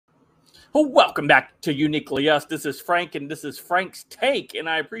Well, welcome back to Uniquely Us. This is Frank, and this is Frank's Take, and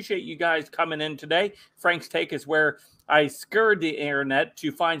I appreciate you guys coming in today. Frank's Take is where I scoured the internet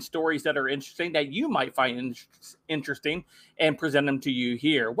to find stories that are interesting, that you might find interesting, and present them to you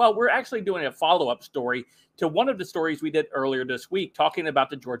here. Well, we're actually doing a follow-up story to one of the stories we did earlier this week, talking about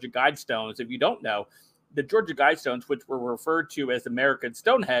the Georgia Guidestones. If you don't know, the Georgia Guidestones, which were referred to as American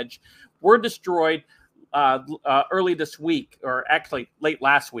Stonehenge, were destroyed early this week, or actually late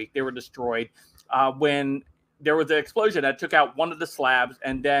last week. They were destroyed when there was an explosion that took out one of the slabs,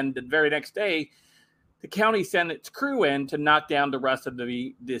 and then the very next day, the county sent its crew in to knock down the rest of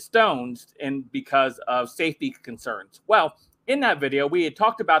the stones, and because of safety concerns. Well, in that video, we had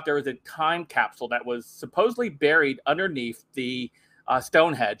talked about there was a time capsule that was supposedly buried underneath the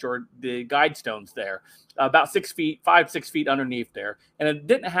Stonehenge, or the Guidestones there, about 6 feet, 6 feet underneath there. And it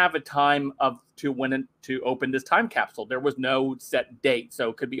didn't have a time to open this time capsule. There was no set date, so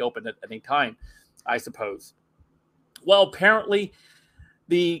it could be opened at any time, I suppose. Well, apparently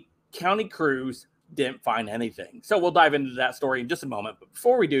the county crews didn't find anything. So we'll dive into that story in just a moment. But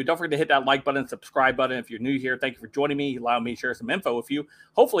before we do, don't forget to hit that like button, subscribe button. If you're new here, thank you for joining me. Allow me to share some info with you.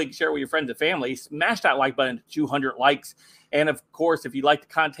 Hopefully you can share it with your friends and family. Smash that like button to 200 likes. And of course, if you like the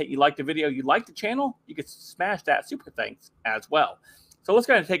content, you like the video, you like the channel, you can smash that super thanks as well. So let's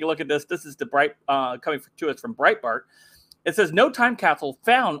go ahead and take a look at this. This is the coming to us from Breitbart. It says, no time capsule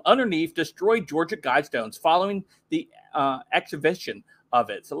found underneath destroyed Georgia Guidestones following the excavation of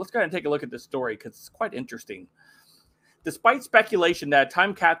it. So let's go ahead and take a look at this story, because it's quite interesting. Despite speculation that a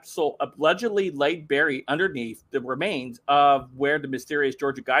time capsule allegedly lay buried underneath the remains of where the mysterious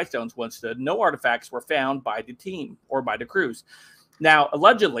Georgia Guidestones once stood, no artifacts were found by the team or by the crews. Now,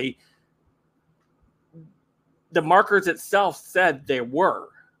 allegedly, the markers itself said there were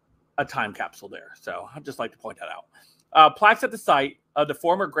a time capsule there. So I'd just like to point that out. Plaques at the site of the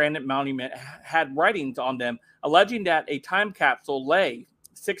former granite monument had writings on them alleging that a time capsule lay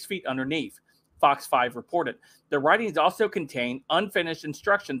 6 feet underneath, Fox 5 reported. The writings also contain unfinished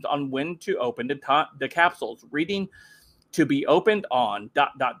instructions on when to open the capsules, reading to be opened on ...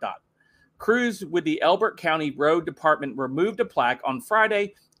 Crews with the Elbert County Road Department removed the plaque on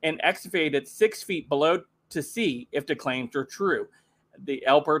Friday and excavated 6 feet below to see if the claims were true, the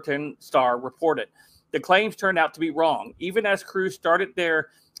Albertan Star reported. The claims turned out to be wrong. Even as crews started their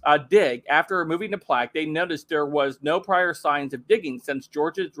dig after removing the plaque, they noticed there was no prior signs of digging since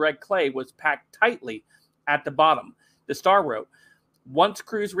Georgia's red clay was packed tightly at the bottom. The Star wrote, once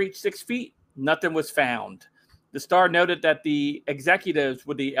crews reached 6 feet, nothing was found. The Star noted that the executives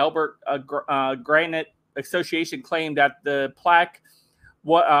with the Elbert Granite Association claimed that the plaque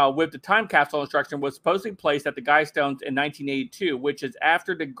with the time capsule instruction was supposedly placed at the Guidestones in 1982, which is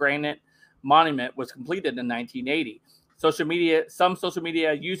after the granite monument was completed in 1980. Some social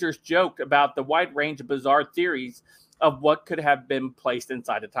media users joked about the wide range of bizarre theories of what could have been placed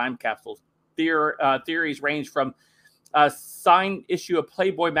inside the time capsules. Theories range from a signed issue of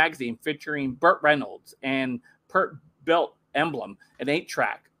Playboy magazine featuring Burt Reynolds and Pert Belt emblem, an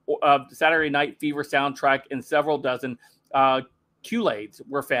 8-track of the Saturday Night Fever soundtrack, and several dozen Kool-Aids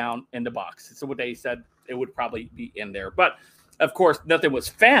were found in the box. So what they said, it would probably be in there. But, of course, nothing was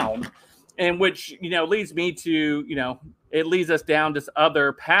found. And which, leads me to, it leads us down this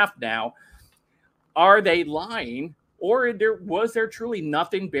other path now. Are they lying, or was there truly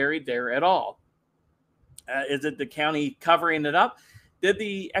nothing buried there at all? Is it the county covering it up? Did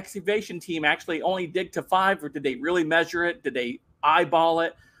the excavation team actually only dig to 5, or did they really measure it? Did they eyeball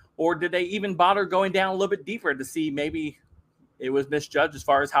it? Or did they even bother going down a little bit deeper to see maybe it was misjudged as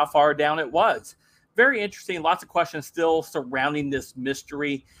far as how far down it was? Very interesting. Lots of questions still surrounding this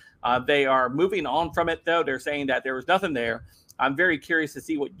mystery. They are moving on from it, though. They're saying that there was nothing there. I'm very curious to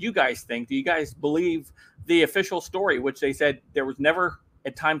see what you guys think. Do you guys believe the official story, which they said there was never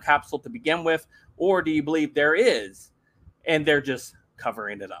a time capsule to begin with, or do you believe there is and they're just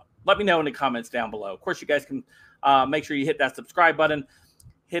covering it up? Let me know in the comments down below. Of course, you guys can make sure you hit that subscribe button,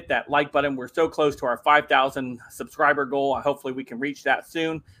 hit that like button. We're so close to our 5,000 subscriber goal. Hopefully we can reach that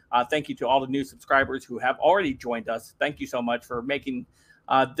soon. Thank you to all the new subscribers who have already joined us. Thank you so much for making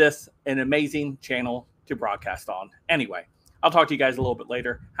this an amazing channel to broadcast on. Anyway, I'll talk to you guys a little bit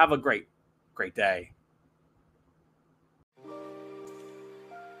later. Have a great day.